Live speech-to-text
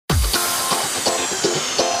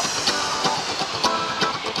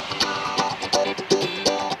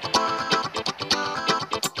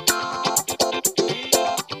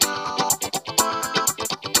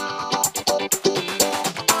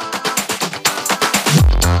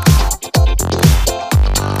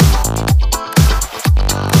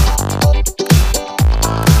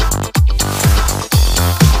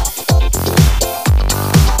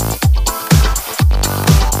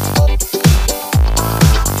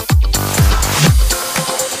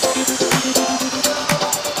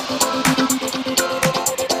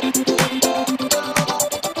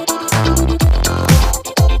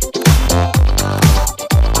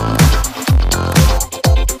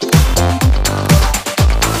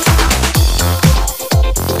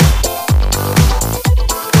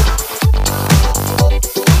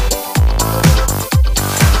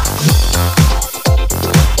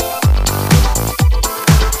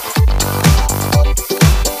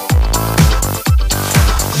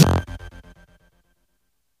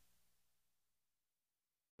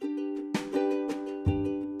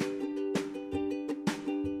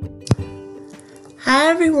Hi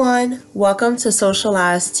everyone, welcome to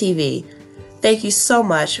Socialized TV. Thank you so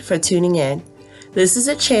much for tuning in. This is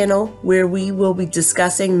a channel where we will be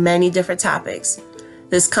discussing many different topics.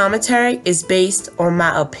 This commentary is based on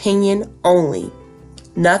my opinion only.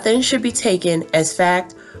 Nothing should be taken as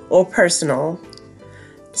fact or personal.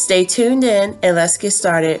 Stay tuned in and let's get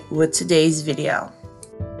started with today's video.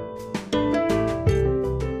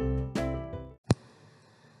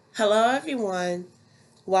 Hello everyone.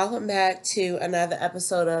 Welcome back to another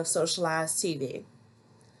episode of Socialized TV.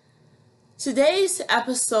 Today's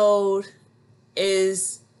episode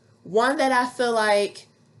is one that I feel like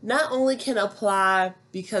not only can apply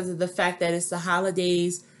because of the fact that it's the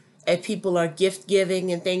holidays and people are gift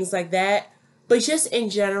giving and things like that, but just in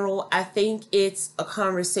general, I think it's a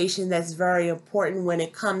conversation that's very important when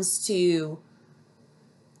it comes to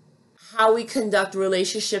how we conduct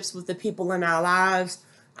relationships with the people in our lives,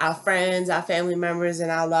 our friends, our family members, and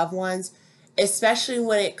our loved ones, especially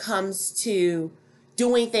when it comes to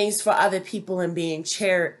doing things for other people and being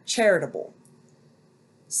charitable.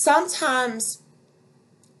 Sometimes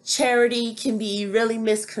charity can be really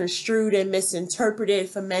misconstrued and misinterpreted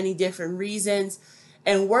for many different reasons.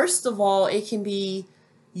 And worst of all, it can be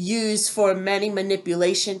used for many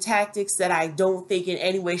manipulation tactics that I don't think in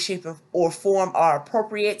any way, shape, or form are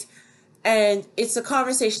appropriate. And it's a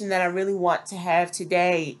conversation that I really want to have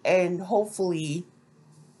today, and hopefully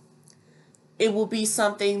it will be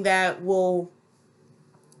something that will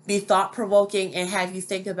be thought-provoking and have you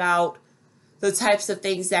think about the types of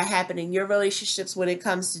things that happen in your relationships when it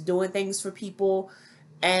comes to doing things for people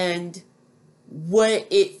and what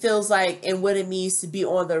it feels like and what it means to be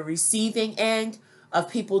on the receiving end of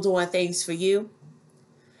people doing things for you.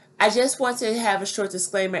 I just want to have a short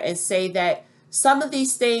disclaimer and say that some of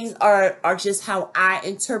these things are just how I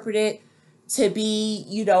interpret it to be,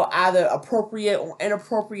 either appropriate or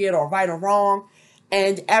inappropriate or right or wrong.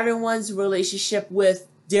 And everyone's relationship with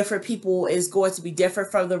different people is going to be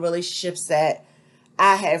different from the relationships that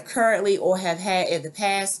I have currently or have had in the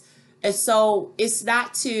past. And so it's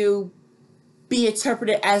not to be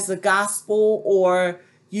interpreted as the gospel or,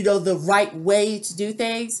 the right way to do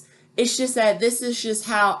things. It's just that this is just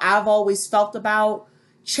how I've always felt about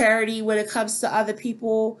charity when it comes to other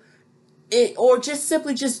people, or just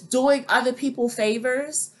simply just doing other people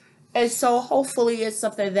favors. And so hopefully it's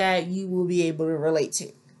something that you will be able to relate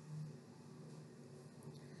to.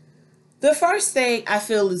 The first thing I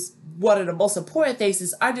feel is one of the most important things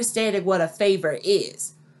is understanding what a favor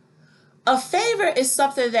is. A favor is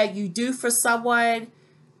something that you do for someone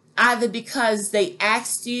either because they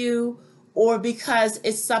asked you or because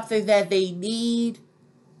it's something that they need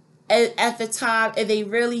at the time, and they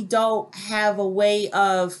really don't have a way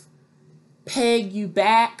of paying you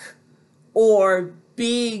back or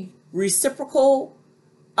being reciprocal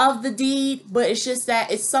of the deed, but it's just that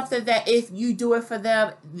it's something that if you do it for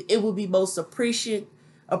them, it will be most appreciated,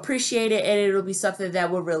 and it'll be something that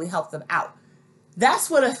will really help them out. That's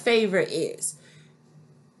what a favor is.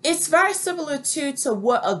 It's very similar to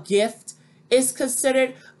what a gift is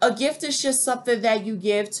considered. A gift is just something that you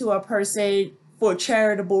give to a person for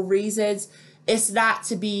charitable reasons. It's not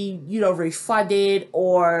to be, refunded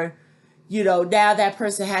or, now that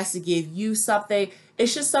person has to give you something.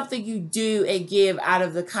 It's just something you do and give out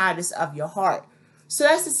of the kindness of your heart. So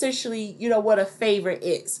that's essentially, what a favor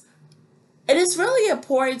is. And it's really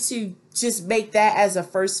important to just make that as a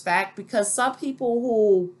first fact, because some people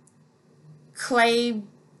who claim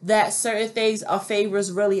that certain things are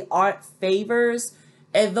favors really aren't favors.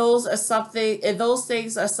 And those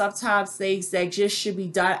things are sometimes things that just should be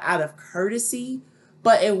done out of courtesy,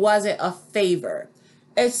 but it wasn't a favor.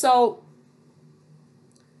 And so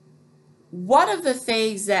one of the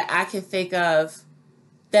things that I can think of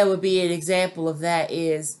that would be an example of that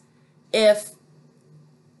is if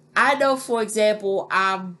I know, for example,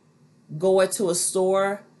 I'm going to a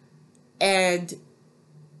store and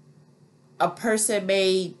a person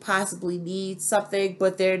may possibly need something,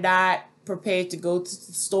 but they're not prepared to go to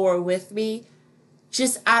the store with me.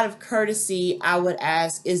 Just out of courtesy, I would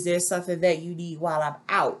ask, is there something that you need while I'm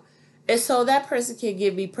out? And so that person can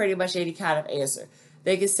give me pretty much any kind of answer.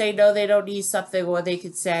 They can say, no, they don't need something, or they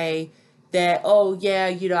could say that, oh, yeah,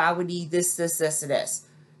 I would need this, this, this, and this.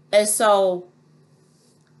 And so,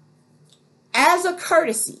 as a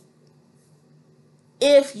courtesy,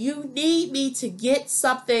 if you need me to get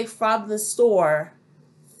something from the store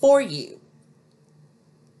for you,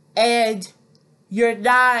 and you're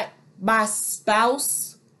not my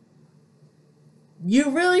spouse, you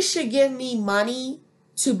really should give me money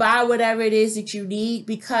to buy whatever it is that you need,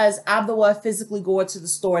 because I'm the one physically going to the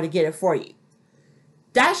store to get it for you.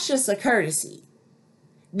 That's just a courtesy.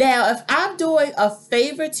 Now, if I'm doing a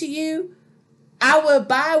favor to you, I will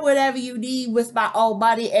buy whatever you need with my own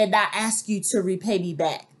money and not ask you to repay me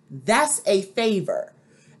back. That's a favor.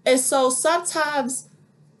 And so sometimes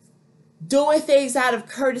doing things out of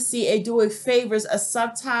courtesy and doing favors are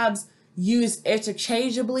sometimes used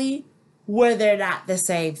interchangeably where they're not the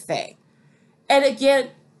same thing. And again,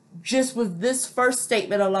 just with this first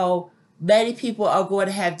statement alone, many people are going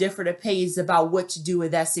to have different opinions about what to do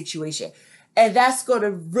in that situation. And that's going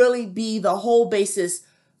to really be the whole basis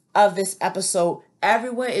of this episode.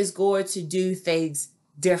 Everyone is going to do things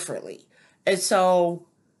differently. And so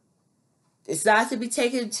it's not to be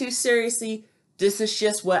taken too seriously. This is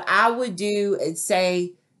just what I would do and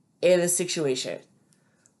say in a situation.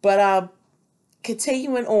 But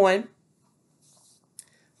continuing on,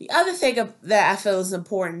 the other thing that I feel is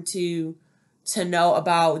important to know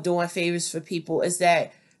about doing favors for people is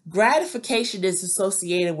that gratification is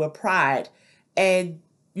associated with pride, and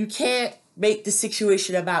you can't make the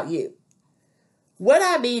situation about you. What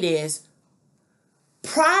I mean is,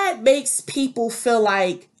 pride makes people feel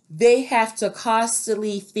like they have to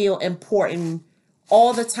constantly feel important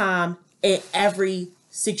all the time in every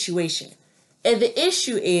situation. And the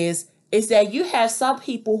issue is that you have some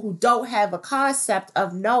people who don't have a concept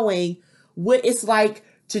of knowing what it's like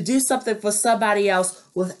to do something for somebody else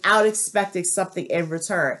without expecting something in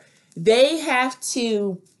return. They have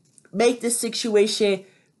to make the situation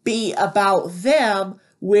be about them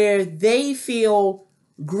where they feel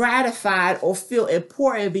gratified or feel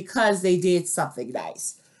important because they did something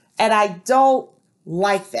nice. And I don't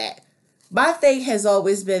like that. My thing has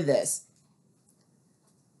always been this.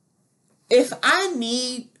 If I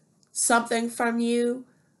need something from you,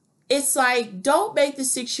 it's like, don't make the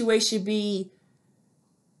situation be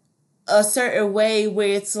a certain way where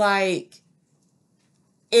it's like,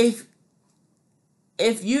 if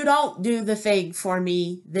you don't do the thing for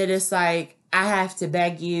me, then it's like I have to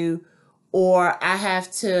beg you, or I have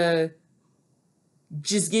to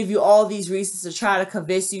just give you all these reasons to try to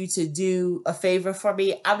convince you to do a favor for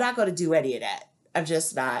me. I'm not going to do any of that. I'm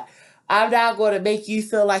just not. I'm not going to make you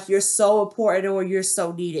feel like you're so important or you're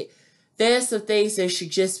so needed. There's some things that should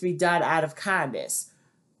just be done out of kindness,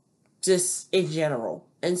 just in general.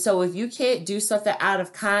 And so if you can't do something out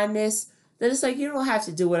of kindness, then it's like you don't have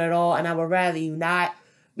to do it at all. And I would rather you not,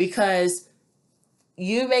 because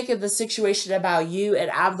you making the situation about you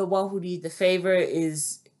and I'm the one who needs the favor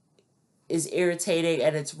is irritating,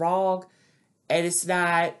 and it's wrong, and it's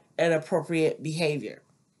not an appropriate behavior.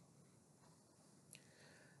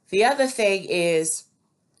 The other thing is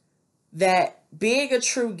that being a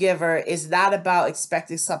true giver is not about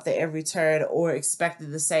expecting something in return or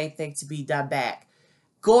expecting the same thing to be done back.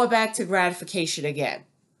 Going back to gratification again.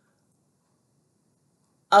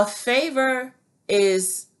 A favor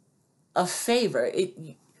is a favor.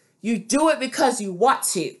 You do it because you want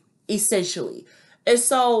to, essentially. And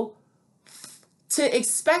so to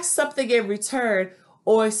expect something in return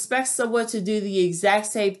or expect someone to do the exact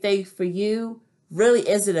same thing for you really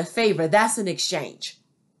isn't a favor. That's an exchange.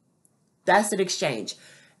 That's an exchange.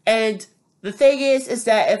 And the thing is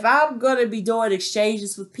that if I'm going to be doing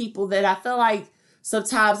exchanges with people, then I feel like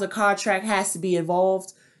sometimes a contract has to be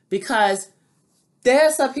involved, because there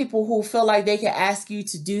are some people who feel like they can ask you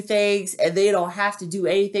to do things and they don't have to do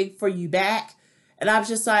anything for you back. And I'm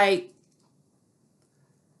just like,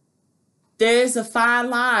 there's a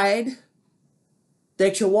fine line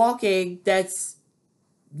that you're walking that's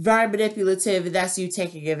very manipulative, and that's you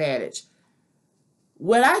taking advantage.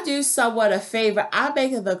 When I do someone a favor, I'm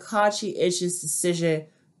making the conscientious decision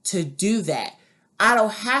to do that. I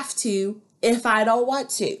don't have to if I don't want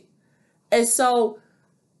to. And so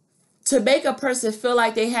to make a person feel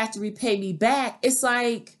like they have to repay me back, it's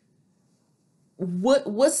like,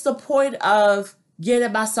 what's the point of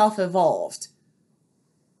getting myself involved?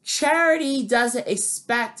 Charity doesn't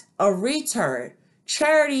expect a return.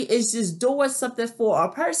 Charity is just doing something for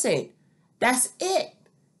a person. That's it.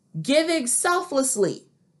 Giving selflessly.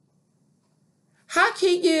 How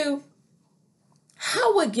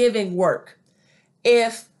would giving work?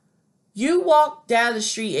 If you walk down the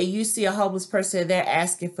street and you see a homeless person and they're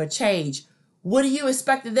asking for change, what are you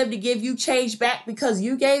expecting them to give you change back because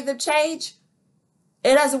you gave them change?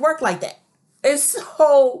 It doesn't work like that. And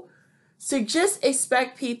so just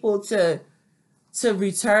expect people to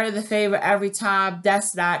return the favor every time,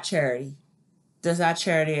 that's not charity. That's not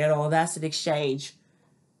charity at all. That's an exchange.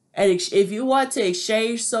 And if you want to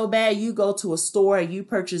exchange so bad, you go to a store and you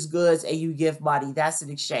purchase goods and you give money. That's an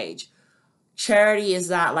exchange. Charity is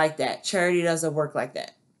not like that. Charity doesn't work like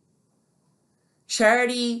that.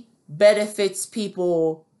 Charity benefits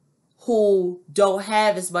people who don't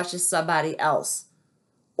have as much as somebody else,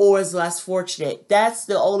 or is less fortunate. That's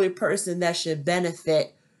the only person that should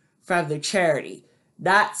benefit from the charity,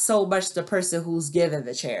 not so much the person who's giving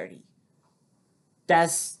the charity.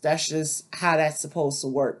 That's just how that's supposed to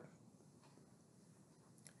work.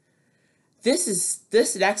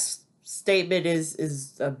 This next statement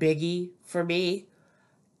is a biggie for me,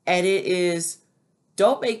 and it is,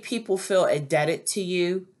 don't make people feel indebted to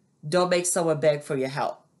you. Don't make someone beg for your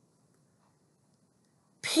help.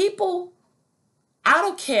 People, I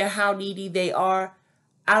don't care how needy they are.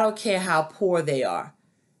 I don't care how poor they are.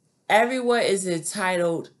 Everyone is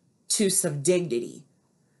entitled to some dignity.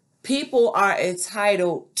 People are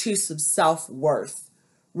entitled to some self-worth,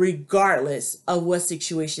 regardless of what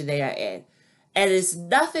situation they are in. And it's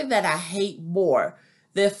nothing that I hate more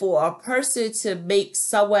than for a person to make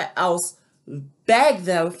someone else beg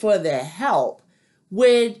them for their help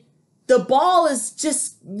when the ball is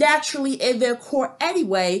just naturally in their court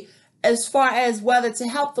anyway, as far as whether to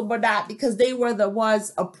help them or not, because they were the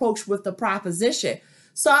ones approached with the proposition.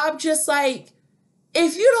 So I'm just like,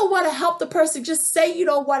 if you don't want to help the person, just say you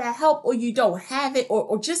don't want to help, or you don't have it,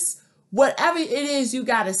 or just whatever it is you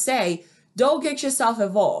got to say. Don't get yourself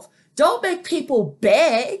involved. Don't make people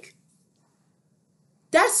beg.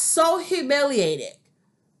 That's so humiliating.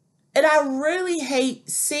 And I really hate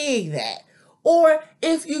seeing that. Or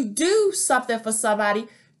if you do something for somebody,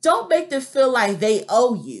 don't make them feel like they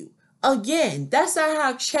owe you. Again, that's not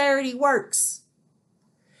how charity works.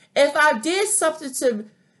 If I did something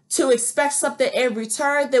to expect something in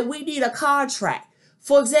return, then we need a contract.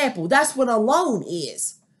 For example, that's what a loan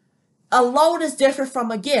is. A loan is different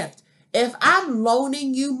from a gift. If I'm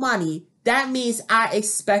loaning you money, that means I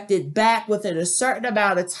expect it back within a certain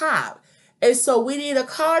amount of time. And so we need a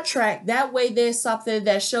contract. That way there's something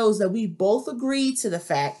that shows that we both agreed to the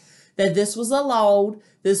fact that this was a loan.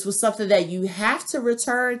 This was something that you have to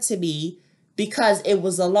return to me because it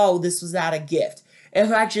was a loan. This was not a gift.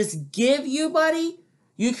 If I just give you money,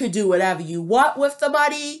 you could do whatever you want with the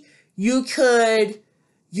money. You could,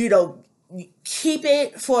 keep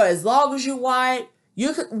it for as long as you want.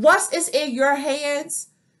 You could, once it's in your hands,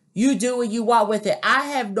 you do what you want with it. I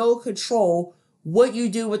have no control what you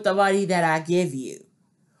do with the money that I give you.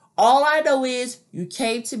 All I know is you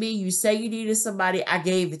came to me, you say you needed somebody, I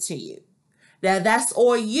gave it to you. Now that's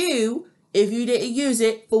on you if you didn't use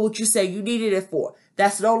it for what you say you needed it for.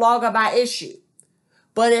 That's no longer my issue.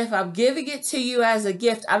 But if I'm giving it to you as a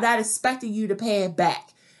gift, I'm not expecting you to pay it back.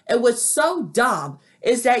 And what's so dumb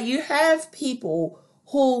is that you have people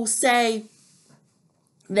who say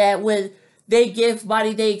that when they give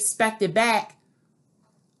money, they expect it back.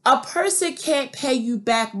 A person can't pay you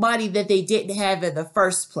back money that they didn't have in the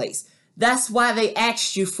first place. That's why they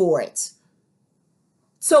asked you for it.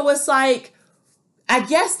 So it's like, I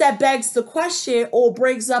guess that begs the question or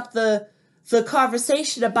brings up the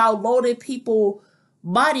conversation about loaning people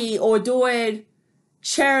money or doing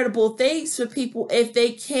charitable things for people if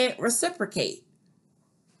they can't reciprocate.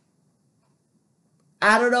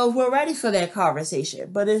 I don't know if we're ready for that conversation,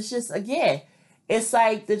 but it's just, again, it's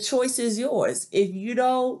like the choice is yours. If you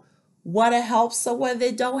don't want to help someone,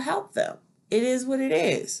 then don't help them. It is what it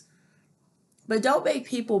is. But don't make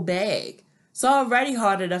people beg. It's already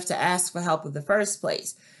hard enough to ask for help in the first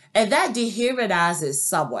place. And that dehumanizes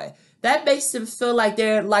someone. That makes them feel like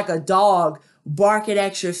they're like a dog barking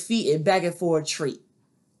at your feet and begging for a treat.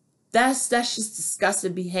 That's just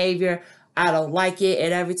disgusting behavior. I don't like it.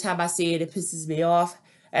 And every time I see it, it pisses me off.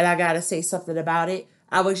 And I got to say something about it.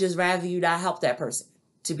 I would just rather you not help that person,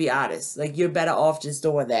 to be honest. Like, you're better off just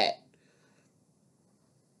doing that.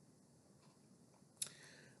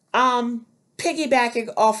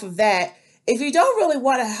 Piggybacking off of that, if you don't really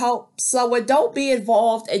want to help someone, don't be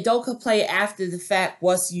involved and don't complain after the fact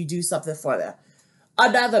once you do something for them.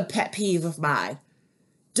 Another pet peeve of mine.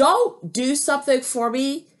 Don't do something for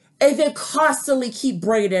me and then constantly keep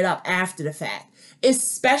bringing it up after the fact.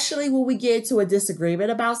 Especially when we get into a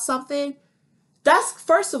disagreement about something. That's,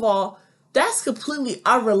 first of all, that's completely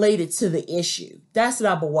unrelated to the issue. That's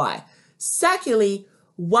number one. Secondly,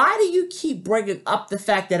 why do you keep bringing up the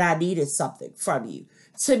fact that I needed something from you?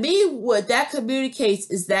 To me, what that communicates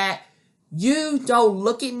is that you don't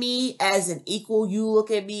look at me as an equal. You look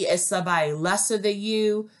at me as somebody lesser than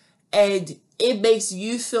you. And it makes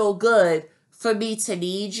you feel good for me to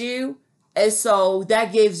need you. And so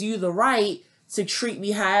that gives you the right to treat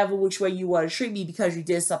me however which way you want to treat me because you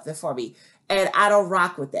did something for me. And I don't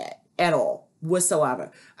rock with that at all,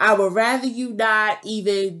 whatsoever. I would rather you not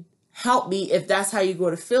even help me if that's how you're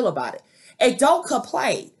going to feel about it. And don't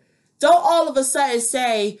complain. Don't all of a sudden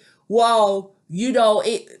say, well,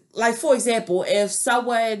 like, for example, if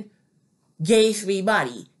someone gave me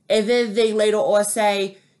money and then they later on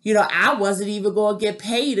say, I wasn't even going to get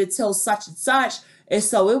paid until such and such. And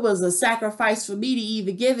so it was a sacrifice for me to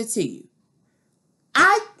even give it to you.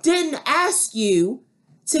 I didn't ask you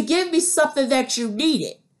to give me something that you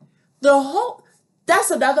needed.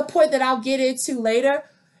 That's another point that I'll get into later.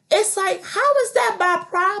 It's like, how is that my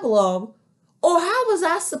problem? Or how was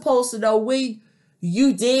I supposed to know when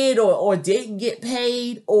you did or didn't get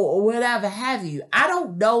paid or whatever have you? I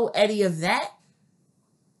don't know any of that.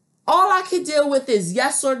 All I can deal with is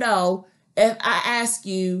yes or no if I ask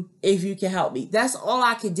you if you can help me. That's all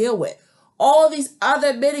I can deal with. All these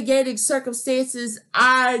other mitigating circumstances,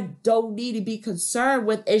 I don't need to be concerned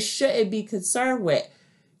with and shouldn't be concerned with.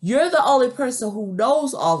 You're the only person who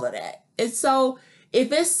knows all of that. And so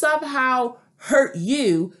if it somehow hurt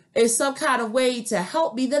you in some kind of way to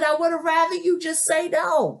help me, then I would have rather you just say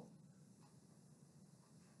no.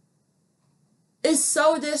 It's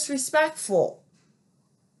so disrespectful.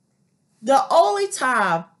 The only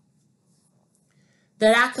time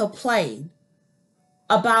that I complain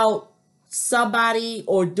about somebody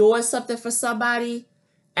or doing something for somebody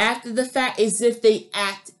after the fact is if they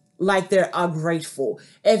act like they're ungrateful.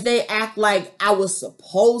 If they act like I was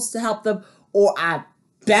supposed to help them or I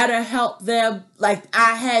better help them, like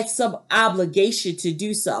I had some obligation to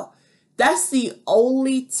do so. That's the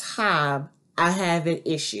only time I have an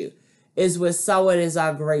issue, is when someone is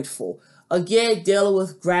ungrateful. Again, dealing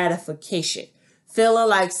with gratification. Feeling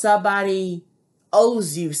like somebody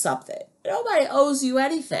owes you something. Nobody owes you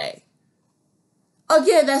anything.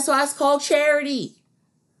 Again, that's why it's called charity.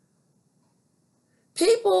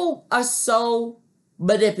 People are so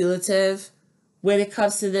manipulative when it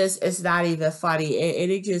comes to this. It's not even funny.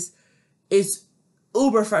 It's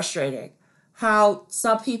uber frustrating how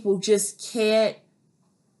some people just can't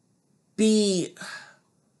be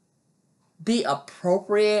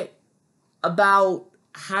appropriate about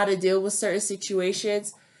how to deal with certain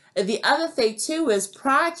situations. And the other thing too is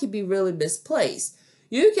pride can be really misplaced.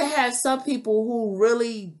 You can have some people who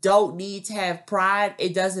really don't need to have pride.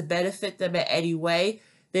 It doesn't benefit them in any way.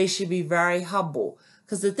 They should be very humble.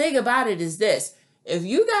 Because the thing about it is this. If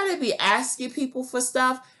you got to be asking people for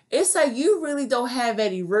stuff, it's like you really don't have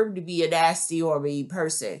any room to be a nasty or mean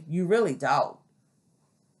person. You really don't.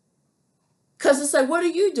 Because it's like, what are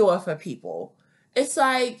you doing for people? It's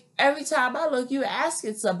like every time I look, you're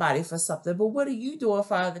asking somebody for something. But what are you doing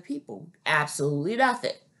for other people? Absolutely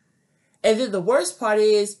nothing. And then the worst part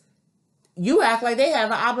is you act like they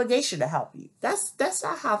have an obligation to help you. That's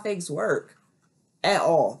not how things work at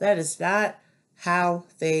all. That is not how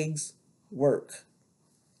things work.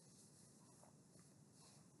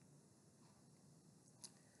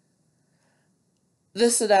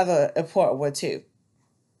 This is another important one too.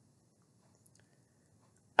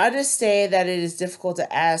 Understand that it is difficult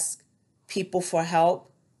to ask people for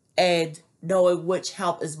help and knowing which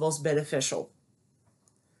help is most beneficial.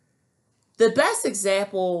 The best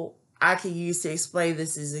example I can use to explain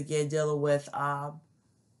this is, again, dealing with how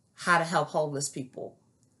to help homeless people.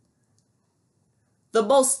 The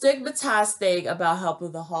most stigmatized thing about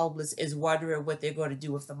helping the homeless is wondering what they're going to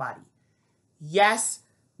do with the money. Yes,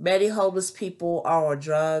 many homeless people are on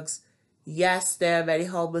drugs. Yes, there are many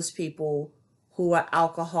homeless people who are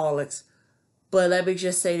alcoholics. But let me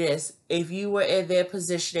just say this. If you were in their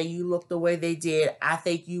position and you looked the way they did, I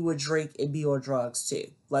think you would drink and be on drugs too.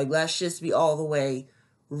 Like, let's just be all the way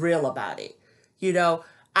real about it.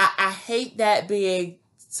 I hate that being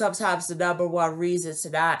sometimes the number one reason to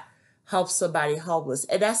not help somebody homeless.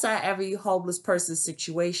 And that's not every homeless person's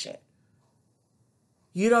situation.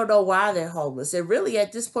 You don't know why they're homeless. And really,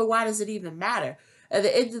 at this point, why does it even matter? At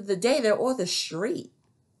the end of the day, they're on the street.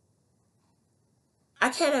 I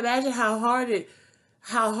can't imagine how hard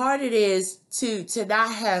it is to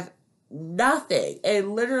not have nothing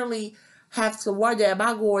and literally have to wonder, am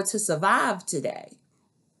I going to survive today?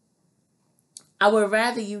 I would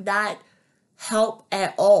rather you not help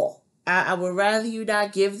at all. I would rather you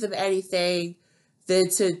not give them anything than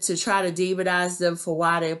to try to demonize them for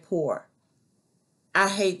why they're poor. I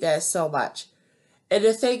hate that so much. And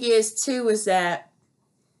the thing is, too, is that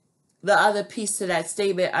the other piece to that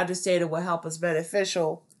statement, understanding what help is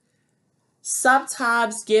beneficial,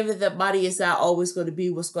 sometimes giving them money is not always going to be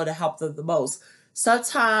what's going to help them the most.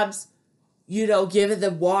 Sometimes, giving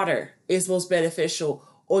them water is most beneficial,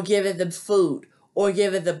 or giving them food, or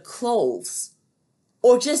giving them clothes,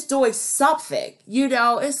 or just doing something.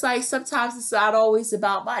 It's like sometimes it's not always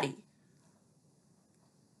about money.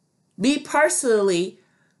 Me personally,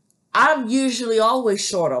 I'm usually always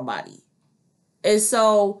short on money. And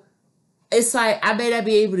so it's like, I may not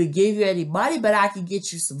be able to give you any money, but I can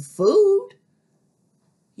get you some food.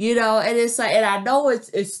 And it's like, and I know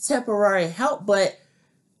it's temporary help, but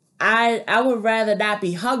I would rather not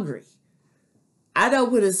be hungry. I know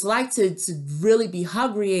what it's like to really be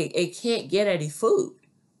hungry and can't get any food.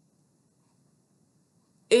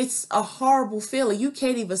 It's a horrible feeling. You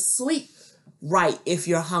can't even sleep right if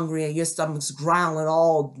you're hungry and your stomach's growling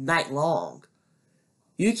all night long.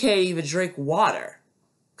 You can't even drink water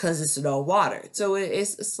because it's no water. So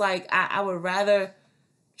it's like I would rather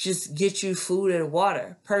just get you food and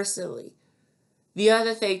water personally. The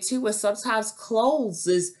other thing too is sometimes clothes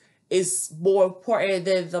is more important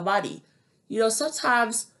than the money.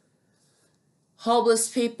 Sometimes homeless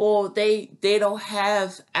people they don't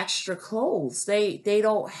have extra clothes. They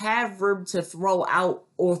don't have room to throw out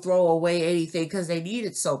or throw away anything because they need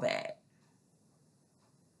it so bad.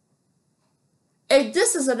 And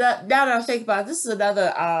this is another. Now that I'm thinking about it, this is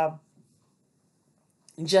another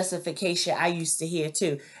justification I used to hear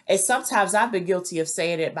too. And sometimes I've been guilty of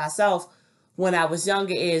saying it myself when I was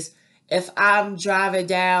younger. Is if I'm driving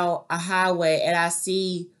down a highway and I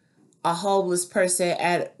see a homeless person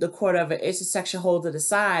at the corner of an intersection holding the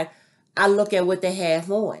sign, I look at what they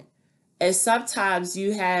have on. And sometimes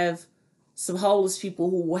you have some homeless people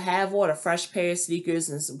who will have on a fresh pair of sneakers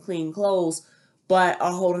and some clean clothes, but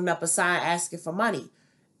are holding up a sign asking for money.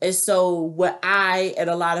 And so what I and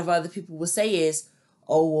a lot of other people will say is,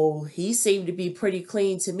 oh, well, he seemed to be pretty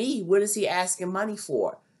clean to me. What is he asking money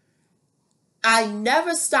for? I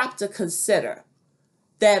never stopped to consider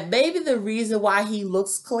that maybe the reason why he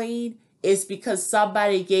looks clean is because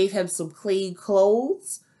somebody gave him some clean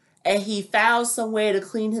clothes and he found somewhere to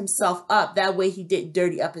clean himself up. That way he didn't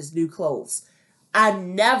dirty up his new clothes. I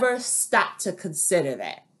never stopped to consider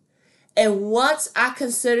that. And once I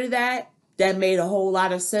considered that, that made a whole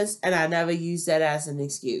lot of sense, and I never used that as an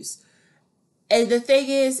excuse. And the thing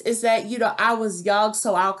is that, I was young,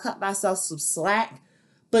 so I'll cut myself some slack.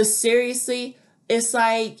 But seriously, it's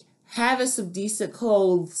like having some decent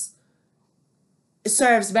clothes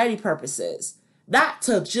serves many purposes. Not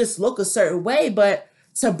to just look a certain way, but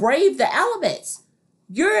to brave the elements.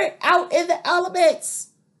 You're out in the elements.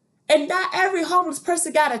 And not every homeless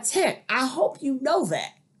person got a tent. I hope you know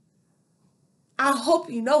that. I hope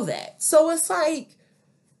you know that. So it's like,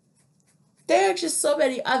 there are just so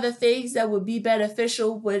many other things that would be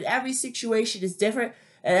beneficial when every situation is different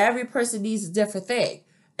and every person needs a different thing.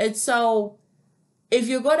 And so if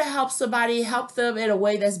you're going to help somebody, help them in a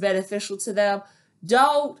way that's beneficial to them.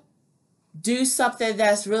 Don't do something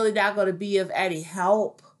that's really not going to be of any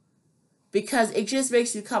help, because it just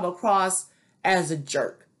makes you come across as a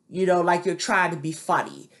jerk, like you're trying to be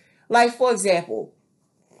funny. Like, for example,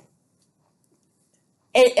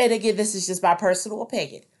 and again, this is just my personal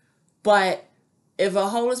opinion, but if a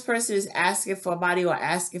homeless person is asking for money or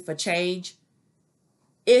asking for change,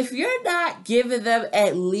 if you're not giving them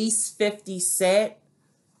at least 50 cents,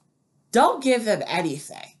 don't give them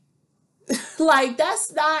anything. Like,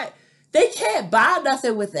 that's not, they can't buy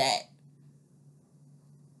nothing with that.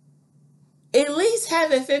 At least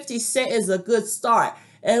having 50 cents is a good start.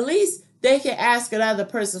 At least they can ask another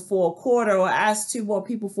person for a quarter or ask two more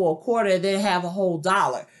people for a quarter and then have a whole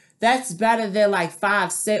dollar. That's better than like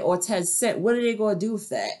 5 cents or 10 cents. What are they going to do with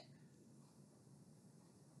that?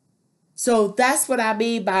 So that's what I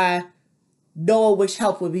mean by knowing which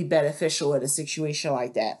help would be beneficial in a situation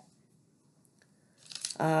like that.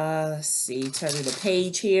 Let's see, turning the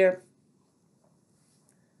page here.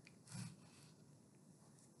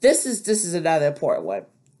 This is another important one.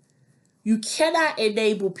 You cannot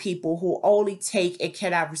enable people who only take and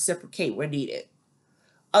cannot reciprocate where needed.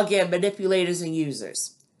 Again, manipulators and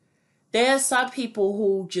users. There are some people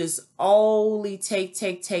who just only take,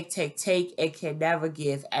 and can never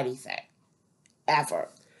give anything. Ever.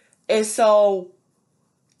 And so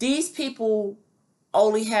these people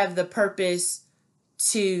only have the purpose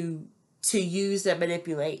to use and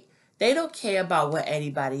manipulate. They don't care about what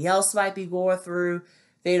anybody else might be going through.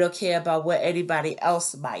 They don't care about what anybody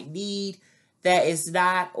else might need. That is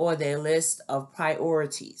not on their list of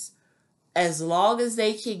priorities. As long as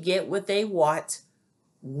they can get what they want,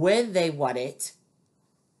 when they want it,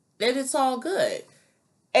 then it's all good.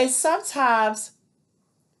 And sometimes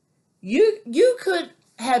you could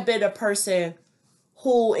have been a person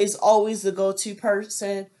who is always the go-to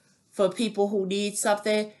person for people who need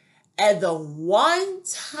something, and the one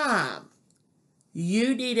time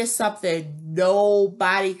you needed something,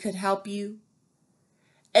 nobody could help you.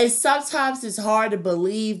 And sometimes it's hard to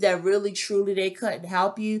believe that really truly they couldn't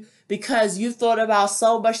help you because you thought about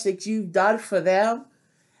so much that you've done for them,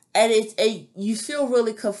 and you feel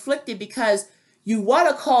really conflicted because you want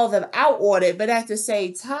to call them out on it, but at the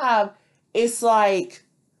same time, it's like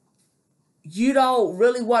you don't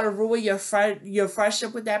really want to ruin your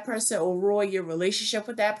friendship with that person or ruin your relationship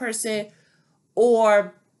with that person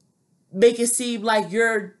or make it seem like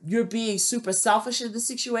you're being super selfish in the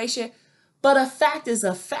situation. But a fact is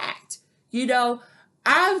a fact. You know,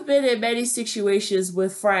 I've been in many situations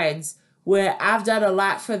with friends where I've done a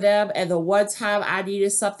lot for them, and the one time I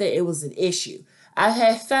needed something, it was an issue. I've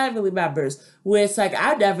had family members where it's like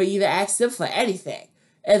I never even asked them for anything.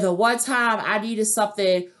 And the one time I needed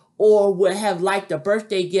something or would have liked a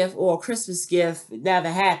birthday gift or a Christmas gift, it never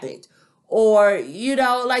happened. Or,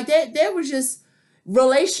 like that, there were just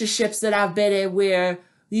relationships that I've been in where,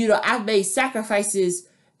 I've made sacrifices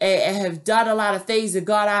and have done a lot of things and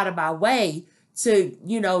gone out of my way to,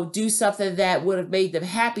 do something that would have made them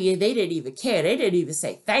happy, and they didn't even care. They didn't even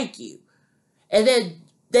say thank you. And then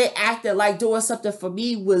they acted like doing something for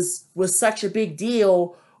me was such a big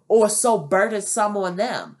deal or so burdensome on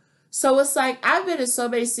them. So it's like I've been in so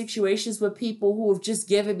many situations with people who have just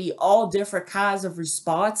given me all different kinds of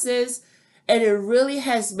responses, and it really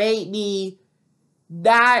has made me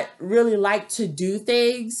not really like to do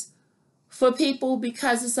things for people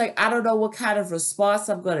because it's like I don't know what kind of response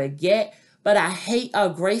I'm gonna get, but I hate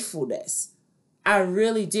ungratefulness. I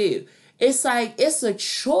really do. It's like it's a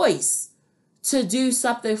choice to do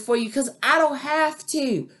something for you because I don't have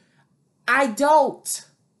to. I don't.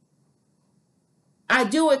 I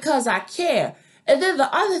do it because I care. And then the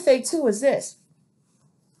other thing too is this.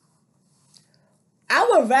 I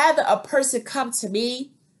would rather a person come to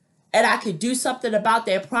me and I could do something about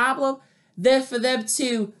their problem than for them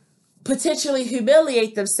to potentially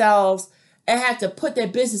humiliate themselves and have to put their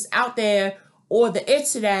business out there or the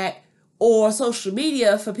internet or social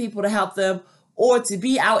media for people to help them or to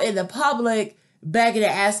be out in the public begging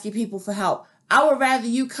and asking people for help. I would rather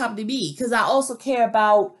you come to me because I also care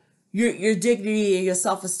about your dignity and your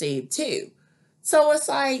self-esteem too. So it's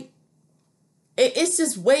like, it's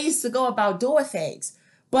just ways to go about doing things.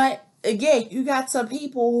 But again, you got some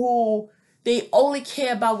people who they only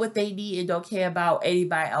care about what they need and don't care about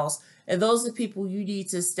anybody else. And those are people you need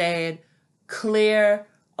to stand clear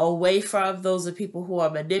away from. Those are people who are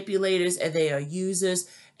manipulators and they are users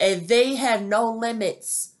and they have no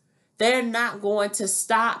limits. They're not going to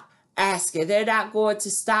stop asking. They're not going to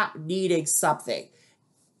stop needing something.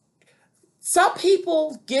 Some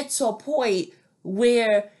people get to a point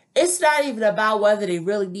where it's not even about whether they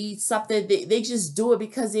really need something. They just do it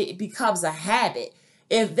because it becomes a habit.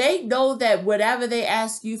 If they know that whenever they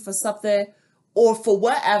ask you for something or for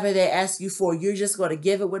whatever they ask you for, you're just going to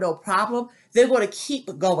give it with no problem, they're going to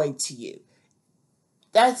keep going to you.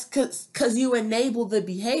 That's because you enable the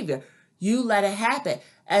behavior. You let it happen.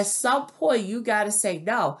 At some point, you got to say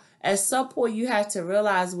no. At some point, you have to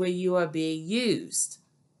realize when you are being used.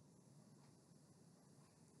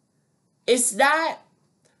 It's not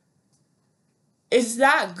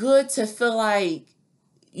good to feel like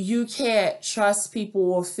you can't trust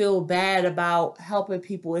people or feel bad about helping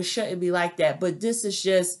people. It shouldn't be like that. But this is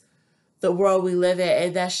just the world we live in,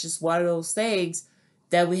 and that's just one of those things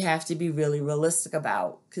that we have to be really realistic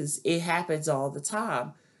about because it happens all the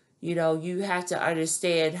time. You have to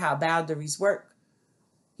understand how boundaries work.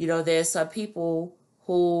 There's some people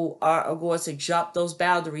who are going to jump those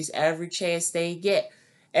boundaries every chance they get.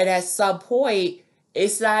 And at some point,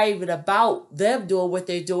 it's not even about them doing what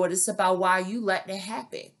they're doing. It's about why you letting it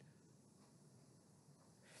happen.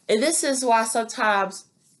 And this is why sometimes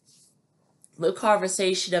the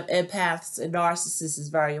conversation of empaths and narcissists is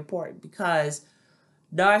very important because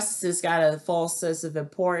narcissists got a false sense of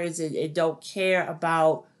importance and don't care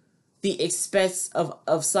about the expense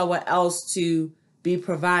of someone else to be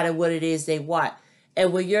provided what it is they want.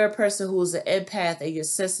 And when you're a person who's an empath and you're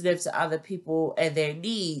sensitive to other people and their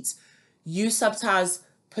needs, you sometimes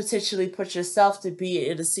potentially put yourself to be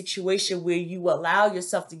in a situation where you allow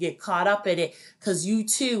yourself to get caught up in it because you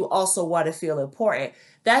too also want to feel important.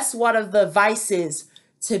 That's one of the vices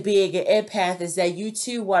to being an empath is that you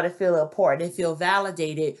too want to feel important and feel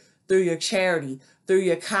validated through your charity, through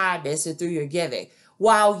your kindness, and through your giving.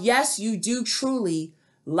 While yes, you do truly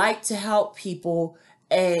like to help people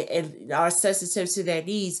and are sensitive to their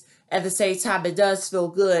needs, at the same time, it does feel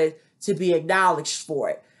good to be acknowledged for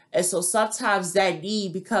it. And so sometimes that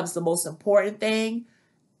need becomes the most important thing,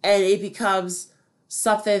 and it becomes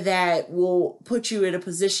something that will put you in a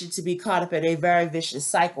position to be caught up in a very vicious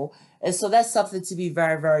cycle. And so that's something to be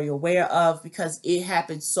very, very aware of because it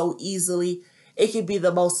happens so easily. It can be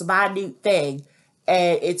the most minute thing,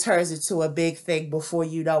 and it turns into a big thing before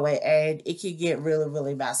you know it, and it can get really,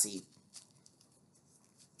 really messy.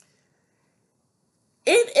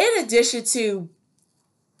 In addition to,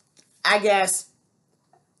 I guess,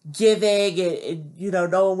 giving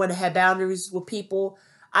and knowing when to have boundaries with people.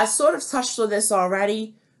 I sort of touched on this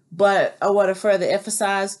already, but I want to further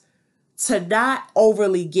emphasize to not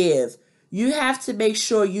overly give. You have to make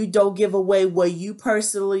sure you don't give away what you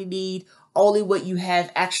personally need, only what you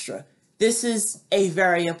have extra. This is a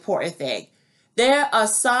very important thing. There are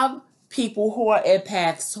some people who are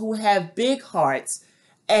empaths who have big hearts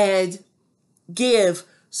and give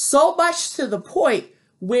so much to the point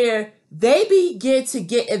where they begin to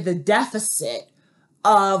get in the deficit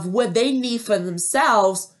of what they need for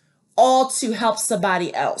themselves, all to help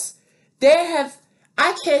somebody else. I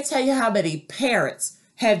can't tell you how many parents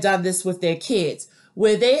have done this with their kids,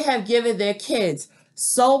 where they have given their kids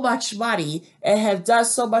so much money and have done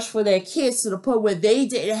so much for their kids to the point where they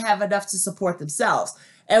didn't have enough to support themselves.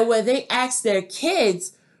 And when they ask their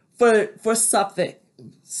kids for something,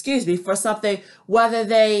 for something, whether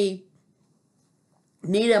they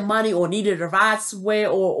needed money or needed a ride somewhere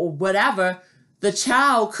or whatever, the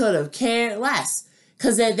child could have cared less.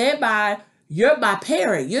 Because in their mind, you're my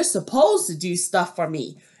parent. You're supposed to do stuff for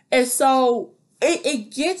me. And so it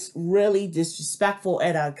gets really disrespectful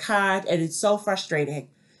and unkind, and it's so frustrating.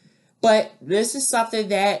 But this is something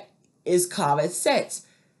that is common sense.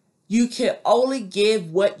 You can only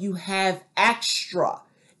give what you have extra.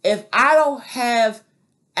 If I don't have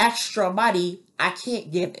extra money, I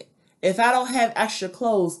can't give it. If I don't have extra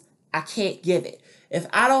clothes, I can't give it. If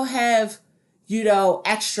I don't have,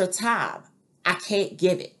 extra time, I can't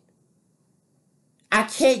give it. I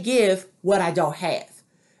can't give what I don't have.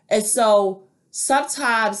 And so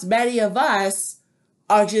sometimes many of us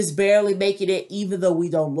are just barely making it, even though we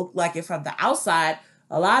don't look like it from the outside.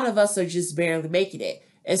 A lot of us are just barely making it.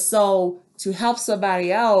 And so to help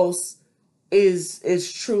somebody else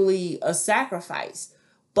is truly a sacrifice.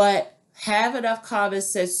 But have enough common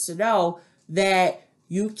sense to know that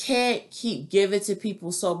you can't keep giving to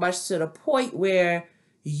people so much to the point where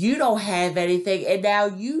you don't have anything and now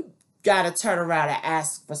you got to turn around and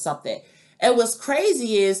ask for something. And what's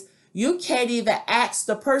crazy is you can't even ask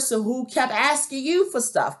the person who kept asking you for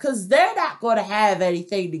stuff because they're not going to have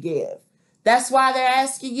anything to give. That's why they're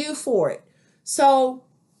asking you for it. So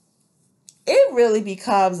it really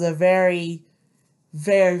becomes a very,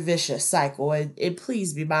 very vicious cycle. And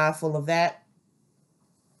please be mindful of that.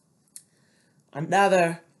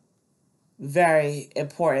 Another very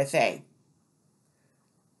important thing.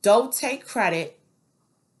 Don't take credit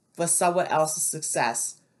for someone else's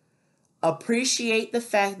success. Appreciate the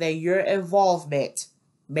fact that your involvement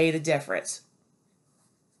made a difference.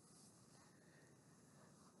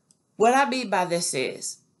 What I mean by this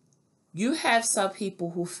is, you have some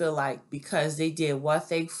people who feel like because they did one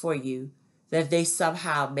thing for you, that they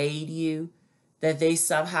somehow made you, that they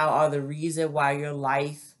somehow are the reason why your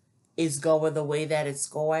life is going the way that it's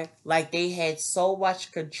going. Like they had so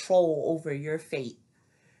much control over your fate.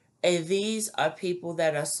 And these are people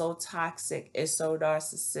that are so toxic and so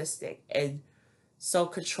narcissistic and so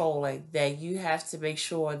controlling that you have to make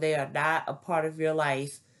sure they are not a part of your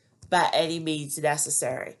life by any means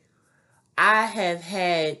necessary. I have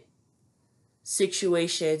had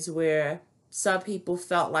situations where some people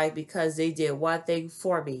felt like because they did one thing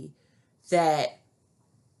for me that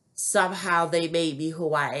somehow they made me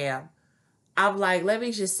who I am. I'm like, let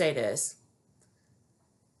me just say this.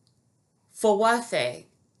 For one thing,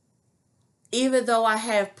 even though I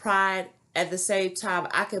have pride, at the same time,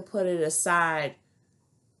 I can put it aside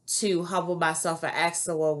to humble myself and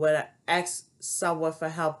ask someone for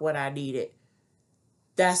help when I need it.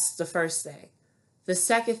 That's the first thing. The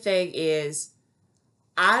second thing is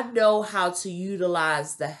I know how to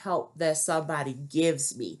utilize the help that somebody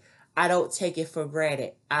gives me. I don't take it for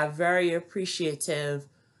granted. I'm very appreciative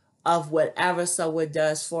of whatever someone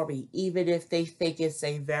does for me, even if they think it's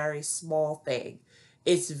a very small thing.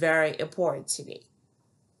 It's very important to me.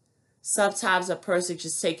 Sometimes a person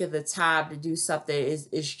just taking the time to do something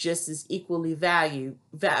is just as equally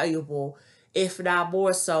valuable, if not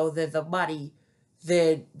more so, than the money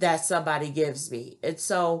that somebody gives me. And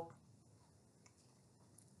so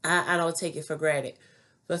I don't take it for granted.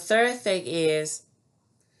 The third thing is,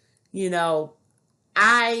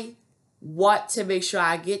 I want to make sure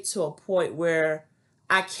I get to a point where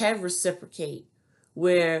I can reciprocate,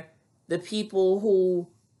 where the people who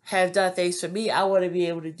have done things for me, I want to be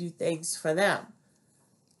able to do things for them.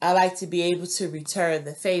 I like to be able to return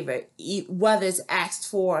the favor, whether it's asked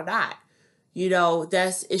for or not.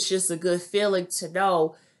 It's just a good feeling to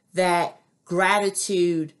know that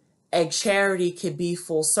gratitude and charity can be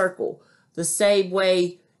full circle. The same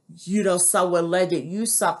way, someone lended you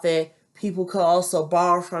something, people could also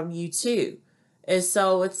borrow from you too. And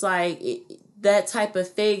so it's like that type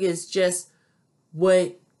of thing is just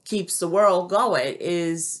what keeps the world going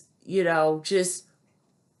is, just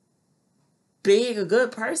being a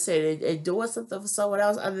good person and doing something for someone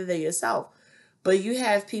else other than yourself. But you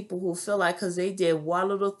have people who feel like because they did one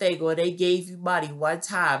little thing or they gave you money one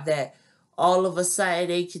time that all of a sudden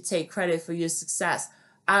they can take credit for your success.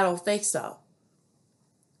 I don't think so.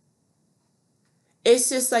 It's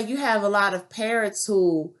just like you have a lot of parents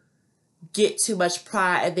who get too much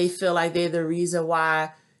pride and they feel like they're the reason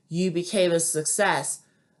why you became a success.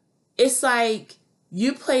 It's like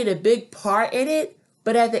you played a big part in it,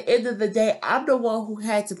 but at the end of the day, I'm the one who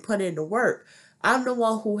had to put in the work. I'm the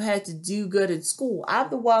one who had to do good in school. I'm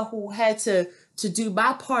the one who had to do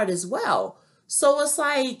my part as well. So it's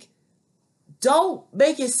like, don't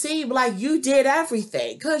make it seem like you did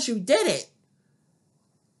everything, because you didn't.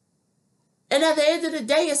 And at the end of the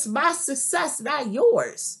day, it's my success, not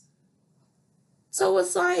yours. So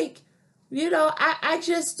it's like, I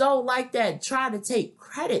just don't like that trying to take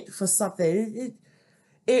credit for something.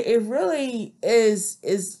 It really is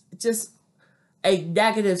just a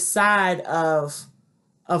negative side of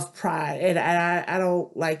pride, and I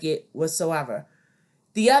don't like it whatsoever.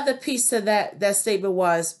 The other piece of that statement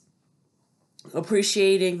was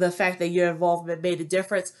appreciating the fact that your involvement made a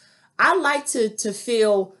difference. I like to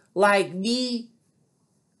feel like me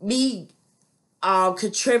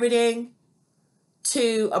contributing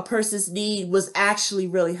to a person's need was actually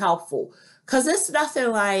really helpful, because it's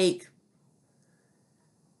nothing like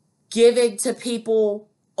giving to people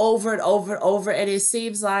over and over and over and it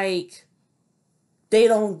seems like they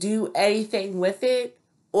don't do anything with it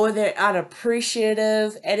or they're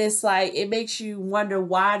unappreciative, and it's like it makes you wonder,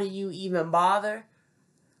 why do you even bother?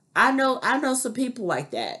 I know some people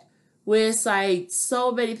like that, where it's like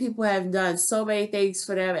so many people have done so many things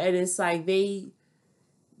for them and it's like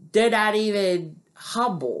they're not even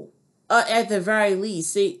humble. At the very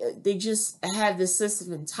least, they just have this sense of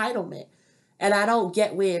entitlement, and I don't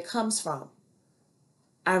get where it comes from.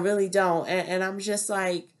 I really don't. And I'm just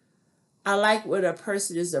like, I like when a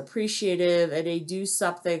person is appreciative and they do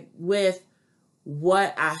something with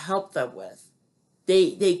what I help them with.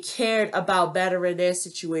 They cared about bettering their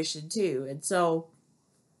situation too. And so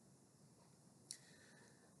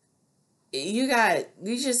you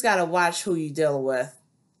just gotta watch who you dealing with,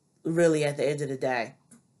 really, at the end of the day.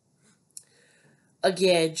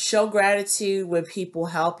 Again, show gratitude when people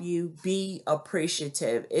help you. Be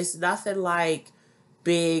appreciative. It's nothing like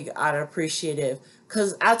being unappreciative.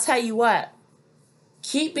 Because I'll tell you what,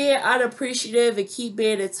 keep being unappreciative and keep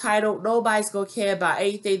being entitled. Nobody's going to care about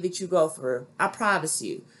anything that you go through. I promise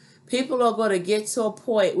you. People are going to get to a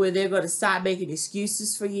point where they're going to stop making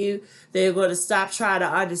excuses for you. They're going to stop trying to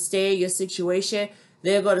understand your situation.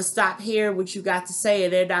 They're going to stop hearing what you got to say,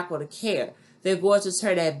 and they're not going to care. They're going to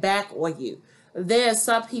turn their back on you. There are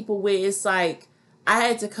some people where it's like, I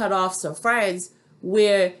had to cut off some friends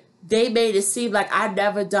where they made it seem like I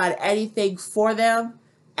never done anything for them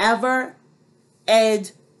ever.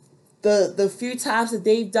 And the few times that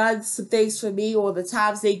they've done some things for me, or the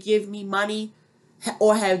times they give me money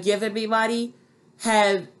or have given me money,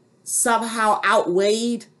 have somehow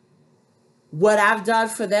outweighed what I've done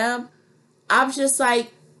for them. I'm just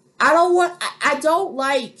like, I don't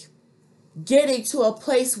like getting to a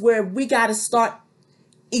place where we got to start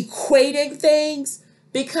equating things,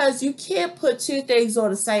 because you can't put two things on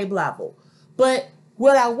the same level. But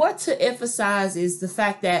what I want to emphasize is the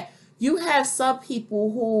fact that you have some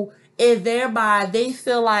people who, in their mind, they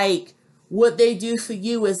feel like what they do for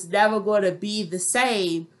you is never going to be the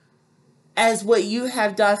same as what you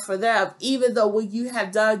have done for them, even though what you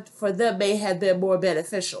have done for them may have been more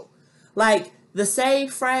beneficial. Like the same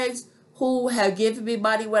friends who have given me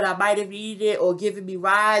money when I might have needed it, or given me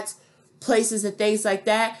rides, places and things like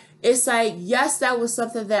that. It's like, yes, that was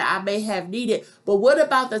something that I may have needed, but what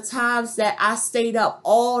about the times that I stayed up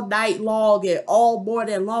all night long and all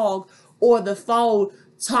morning long on the phone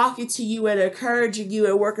talking to you and encouraging you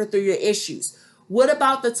and working through your issues? What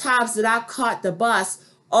about the times that I caught the bus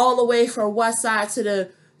all the way from one side to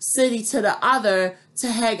the city to the other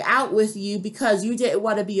to hang out with you because you didn't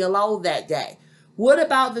want to be alone that day? What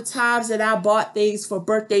about the times that I bought things for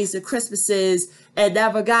birthdays and Christmases and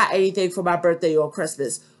never got anything for my birthday or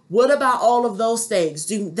Christmas? What about all of those things?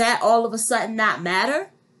 Do that all of a sudden not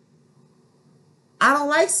matter? I don't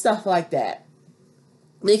like stuff like that,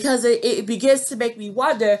 because it begins to make me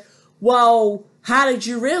wonder, well, how did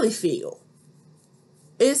you really feel?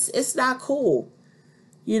 It's not cool.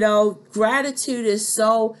 Gratitude is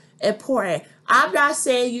so important. I'm not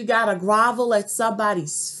saying you gotta grovel at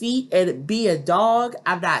somebody's feet and be a dog.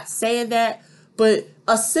 I'm not saying that. But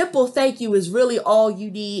a simple thank you is really all you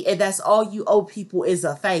need, and that's all you owe people, is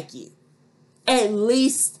a thank you. At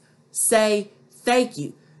least say thank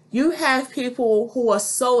you. You have people who are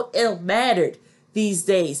so ill-mannered these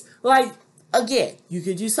days. Like, again, you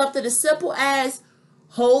could do something as simple as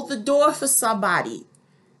hold the door for somebody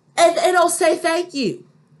and they don't say thank you.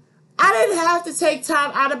 I didn't have to take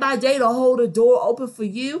time out of my day to hold a door open for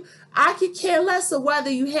you. I could care less of whether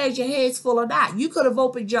you had your hands full or not. You could have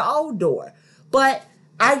opened your own door. But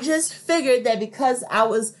I just figured that because I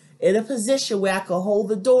was in a position where I could hold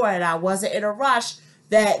the door and I wasn't in a rush,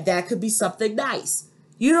 that could be something nice.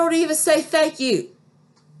 You don't even say thank you.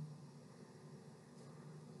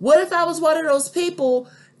 What if I was one of those people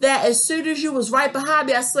that as soon as you was right behind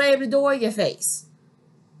me, I slammed the door in your face?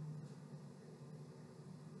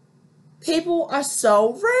 People are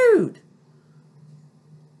so rude.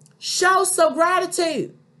 Show some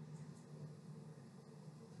gratitude.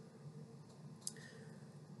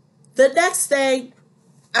 The next thing,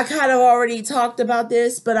 I kind of already talked about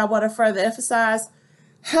this, but I want to further emphasize,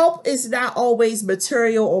 help is not always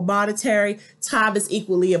material or monetary. Time is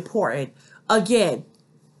equally important. Again,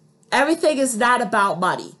 everything is not about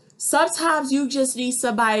money. Sometimes you just need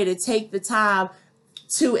somebody to take the time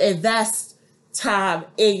to invest time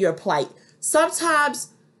in your plight.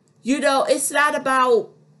 Sometimes, it's not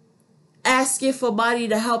about asking for money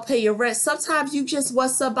to help pay your rent. Sometimes you just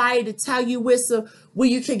want somebody to tell you where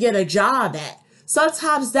you can get a job at.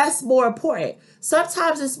 Sometimes that's more important.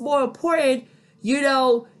 Sometimes it's more important,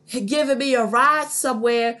 giving me a ride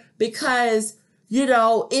somewhere because,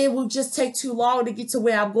 it will just take too long to get to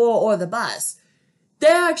where I'm going or the bus.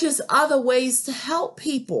 There are just other ways to help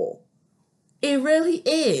people. It really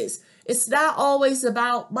is. It's not always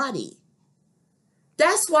about money.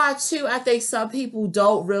 That's why, too, I think some people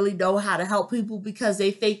don't really know how to help people because they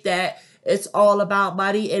think that it's all about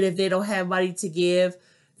money. And if they don't have money to give,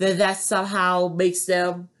 then that somehow makes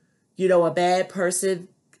them, a bad person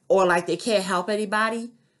or like they can't help anybody.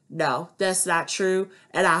 No, that's not true.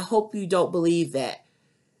 And I hope you don't believe that.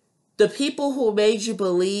 The people who made you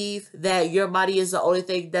believe that your money is the only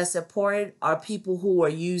thing that's important are people who are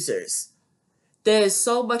users. There is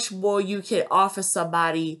so much more you can offer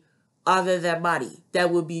somebody other than money that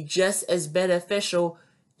would be just as beneficial,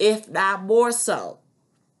 if not more so.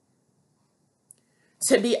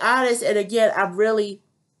 To be honest, and again, I'm really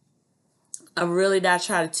not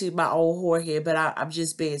trying to toot my own horn here, but I'm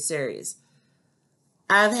just being serious.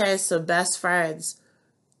 I've had some best friends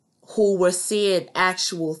who were seeing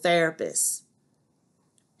actual therapists.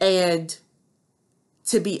 And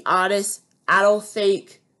to be honest, I don't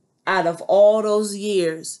think out of all those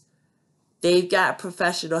years, they've got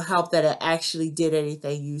professional help that actually did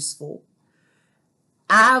anything useful.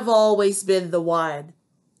 I've always been the one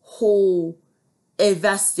who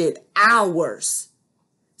invested hours.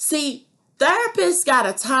 See, therapists got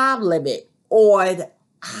a time limit on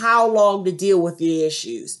how long to deal with the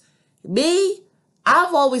issues. Me,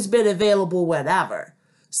 I've always been available whenever.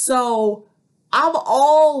 So I'm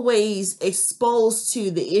always exposed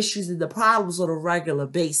to the issues and the problems on a regular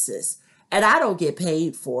basis. And I don't get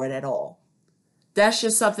paid for it at all. That's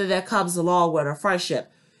just something that comes along with a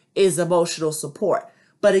friendship, is emotional support.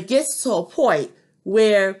 But it gets to a point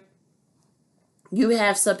where you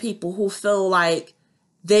have some people who feel like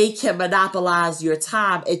they can monopolize your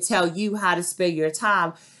time and tell you how to spend your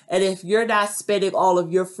time. And if you're not spending all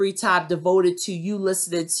of your free time devoted to you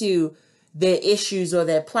listening to their issues or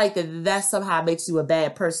their plight, then that somehow makes you a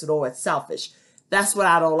bad person or it's selfish. That's what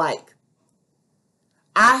I don't like.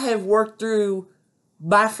 I have worked through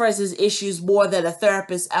my friends' issues more than a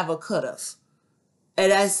therapist ever could have.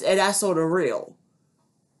 And that's on the real.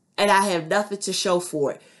 And I have nothing to show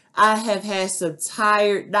for it. I have had some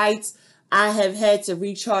tired nights. I have had to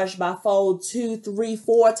recharge my phone 2, 3,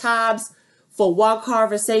 4 times for one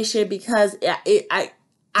conversation because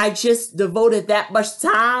I just devoted that much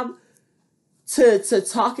time to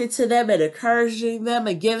talking to them and encouraging them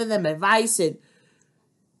and giving them advice. And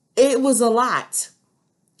it was a lot.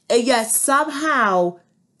 And yet somehow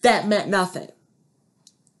that meant nothing.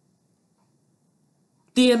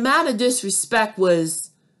 The amount of disrespect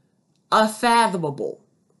was unfathomable.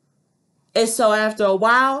 And so after a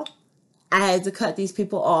while, I had to cut these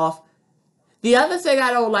people off. The other thing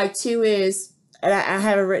I don't like too is, and I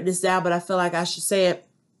haven't written this down, but I feel like I should say it.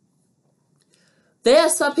 There are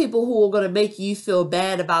some people who are going to make you feel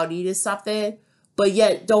bad about needing something, but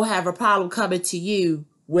yet don't have a problem coming to you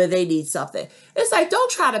where they need something. It's like,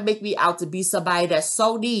 don't try to make me out to be somebody that's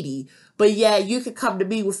so needy, but yeah, you can come to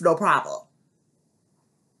me with no problem.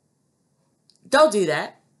 Don't do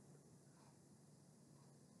that.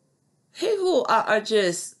 People are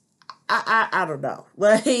just, I don't know.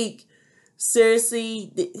 Like,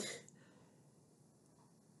 seriously,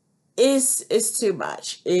 it's too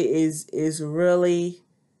much. It is really,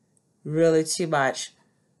 really too much.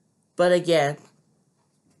 But again,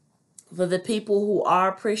 for the people who are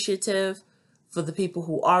appreciative, for the people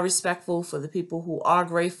who are respectful, for the people who are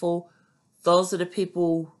grateful, those are the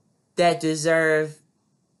people that deserve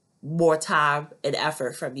more time and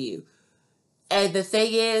effort from you. And the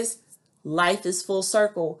thing is, life is full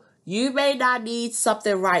circle. You may not need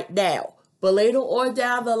something right now, but later on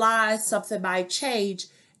down the line, something might change.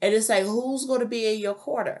 And it's like, who's going to be in your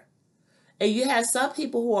corner? And you have some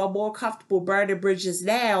people who are more comfortable burning bridges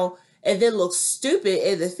now and then look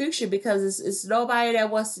stupid in the future because it's nobody that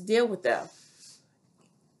wants to deal with them.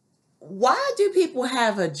 Why do people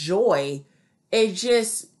have a joy in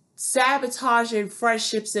just sabotaging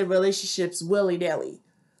friendships and relationships willy-nilly?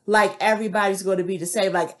 Like everybody's going to be the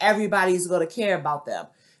same, like everybody's going to care about them.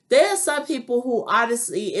 There are some people who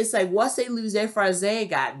honestly, it's like once they lose their friends, they ain't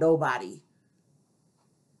got nobody.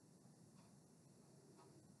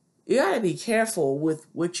 You got to be careful with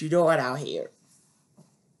what you're doing out here.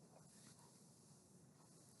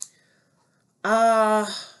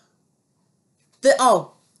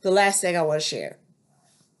 The last thing I want to share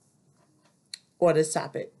on this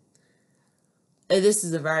topic, and this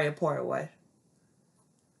is a very important one.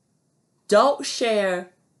 Don't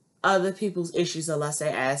share other people's issues unless they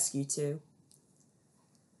ask you to.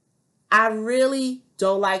 I really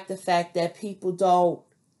don't like the fact that people don't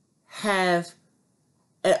have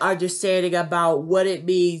an understanding about what it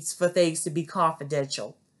means for things to be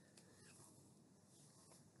confidential.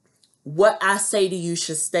 What I say to you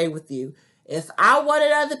should stay with you. If I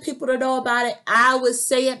wanted other people to know about it, I would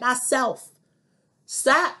say it myself.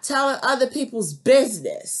 Stop telling other people's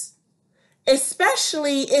business,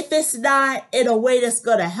 especially if it's not in a way that's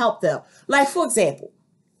going to help them. Like, for example,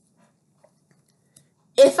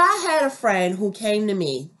 if I had a friend who came to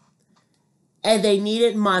me and they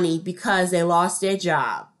needed money because they lost their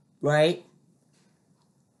job, right?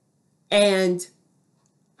 And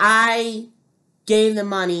I gave them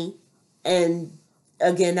money, and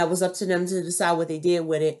again, that was up to them to decide what they did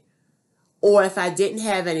with it. Or if I didn't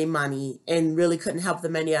have any money and really couldn't help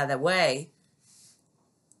them any other way,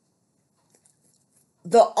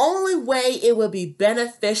 the only way it would be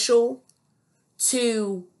beneficial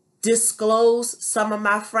to disclose some of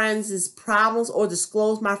my friends' problems or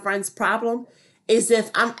disclose my friend's problem is if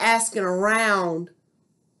I'm asking around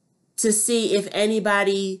to see if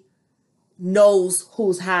anybody knows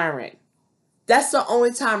who's hiring. That's the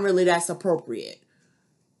only time really that's appropriate.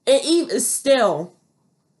 And even still,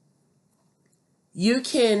 you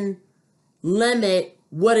can limit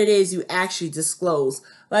what it is you actually disclose.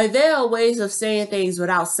 Like, there are ways of saying things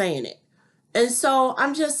without saying it. And so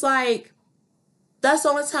I'm just like, that's the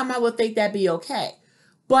only time I would think that'd be okay.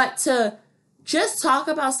 But to just talk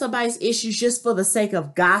about somebody's issues just for the sake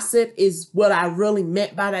of gossip is what I really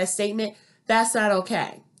meant by that statement. That's not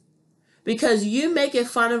okay. Because you making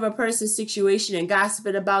fun of a person's situation and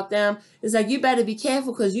gossiping about them, it's like, you better be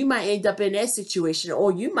careful because you might end up in that situation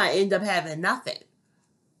or you might end up having nothing.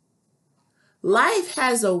 Life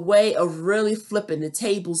has a way of really flipping the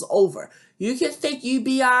tables over. You can think you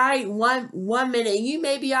be all right one minute, and you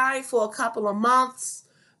may be all right for a couple of months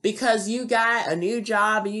because you got a new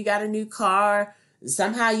job and you got a new car.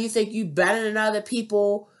 Somehow you think you better than other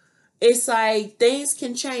people. It's like things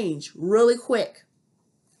can change really quick.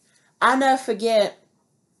 I'll never forget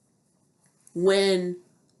when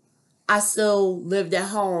I still lived at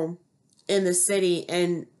home in the city,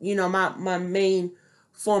 and you know, my main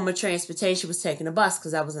form of transportation was taking a bus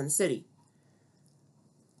because I was in the city.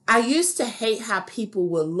 I used to hate how people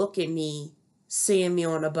would look at me seeing me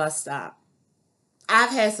on a bus stop. I've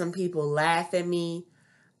had some people laugh at me.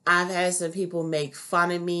 I've had some people make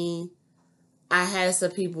fun of me. I had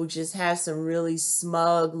some people just have some really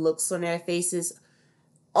smug looks on their faces,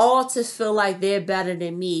 all to feel like they're better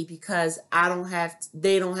than me because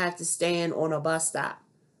they don't have to stand on a bus stop.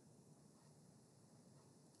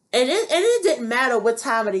 And it didn't matter what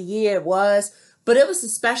time of the year it was, but it was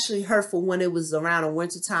especially hurtful when it was around the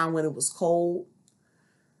winter time when it was cold.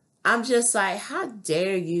 I'm just like, how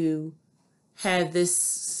dare you have this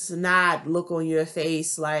snide look on your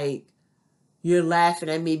face like you're laughing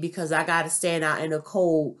at me because I got to stand out in the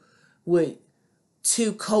cold with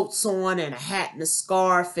 2 coats on and a hat and a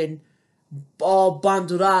scarf and all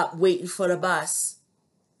bundled up waiting for the bus.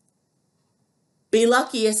 Be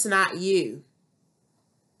lucky it's not you.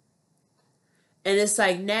 And it's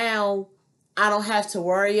like now I don't have to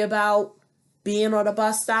worry about being on a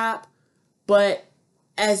bus stop. But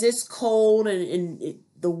as it's cold and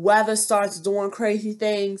the weather starts doing crazy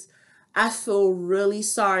things, I feel really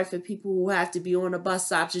sorry for people who have to be on a bus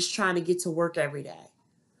stop just trying to get to work every day.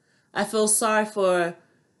 I feel sorry for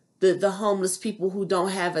the homeless people who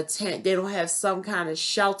don't have a tent. They don't have some kind of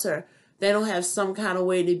shelter. They don't have some kind of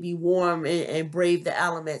way to be warm and brave the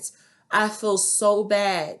elements. I feel so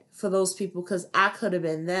bad for those people because I could have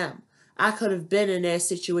been them. I could have been in their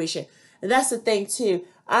situation. And that's the thing too.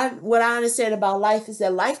 What I understand about life is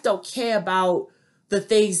that life don't care about the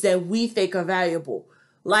things that we think are valuable.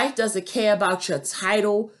 Life doesn't care about your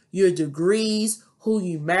title, your degrees, who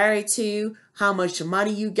you married to, how much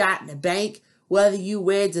money you got in the bank, whether you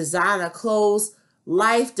wear designer clothes.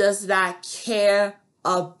 Life does not care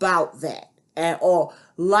about that at all.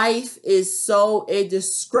 Life is so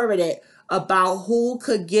indiscriminate about who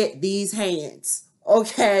could get these hands.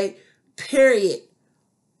 Okay? Period.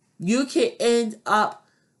 You can end up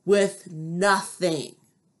with nothing.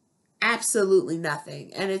 Absolutely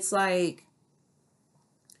nothing. And it's like,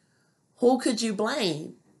 who could you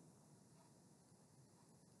blame?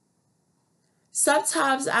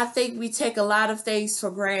 Sometimes I think we take a lot of things for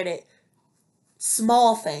granted.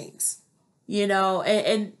 Small things,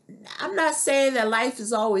 and I'm not saying that life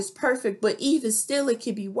is always perfect, but even still it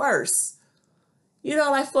can be worse.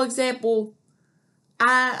 Like for example,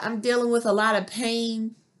 I'm dealing with a lot of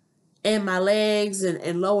pain in my legs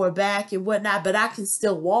and lower back and whatnot, but I can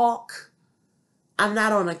still walk. I'm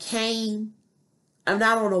not on a cane. I'm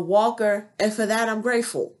not on a walker. And for that, I'm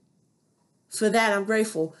grateful.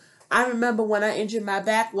 I remember when I injured my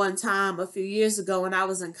back one time a few years ago when I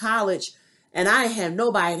was in college, and I didn't have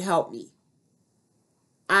nobody to help me.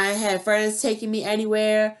 I had friends taking me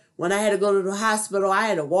anywhere. When I had to go to the hospital, I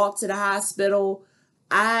had to walk to the hospital.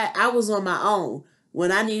 I was on my own.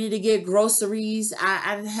 When I needed to get groceries,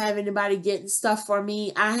 I didn't have anybody getting stuff for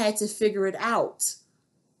me. I had to figure it out.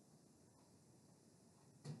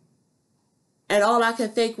 And all I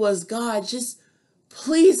could think was, God, just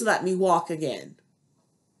please let me walk again.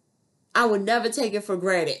 I would never take it for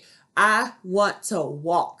granted. I want to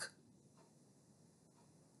walk.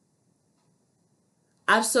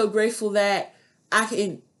 I'm so grateful that I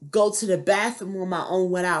can go to the bathroom on my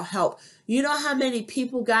own without help. You know how many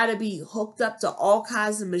people got to be hooked up to all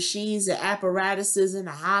kinds of machines and apparatuses in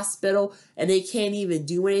the hospital and they can't even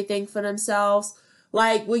do anything for themselves?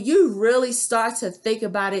 Like, when you really start to think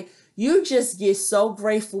about it, you just get so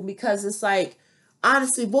grateful because it's like,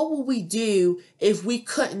 honestly, what would we do if we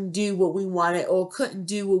couldn't do what we wanted or couldn't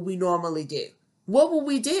do what we normally do? What would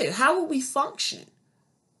we do? How would we function?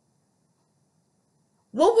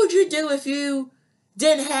 What would you do if you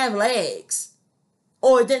didn't have legs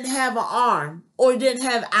or didn't have an arm or didn't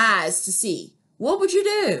have eyes to see? What would you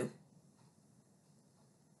do?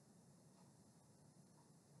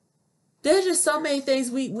 There's just so many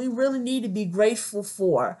things we really need to be grateful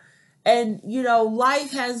for. And,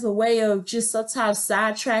 life has a way of just sometimes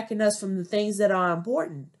sidetracking us from the things that are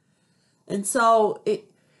important. And so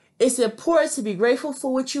it's important to be grateful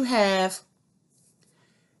for what you have.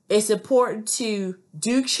 It's important to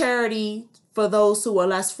do charity for those who are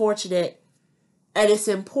less fortunate. And it's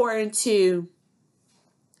important to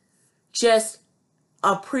just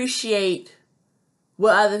appreciate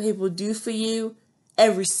what other people do for you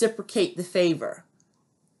and reciprocate the favor.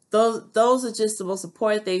 Those are just the most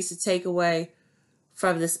important things to take away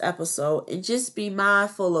from this episode. And just be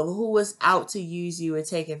mindful of who is out to use you and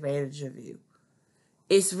take advantage of you.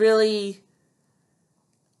 It's really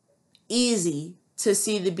easy to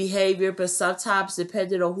see the behavior, but sometimes,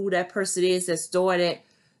 depending on who that person is that's doing it,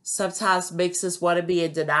 sometimes makes us want to be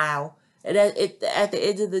in denial. And at the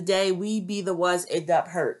end of the day, we be the ones end up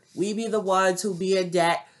hurt. We be the ones who be in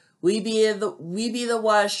debt. We be the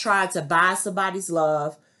ones trying to buy somebody's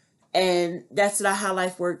love. And that's not how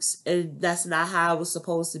life works. And that's not how it was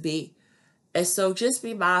supposed to be. And so just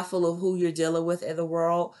be mindful of who you're dealing with in the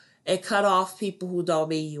world and cut off people who don't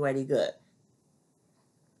mean you any good.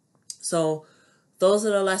 So those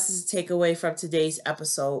are the lessons to take away from today's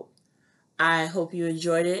episode. I hope you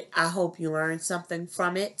enjoyed it. I hope you learned something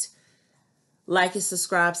from it. Like and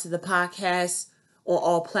subscribe to the podcast on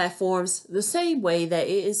all platforms the same way that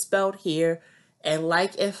it is spelled here. And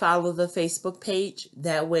like and follow the Facebook page.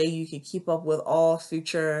 That way you can keep up with all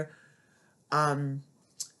future updates.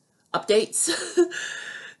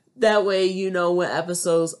 That way you know when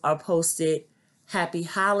episodes are posted. Happy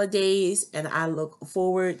holidays, and I look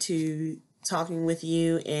forward to talking with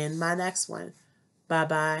you in my next one.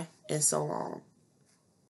 Bye-bye, and so long.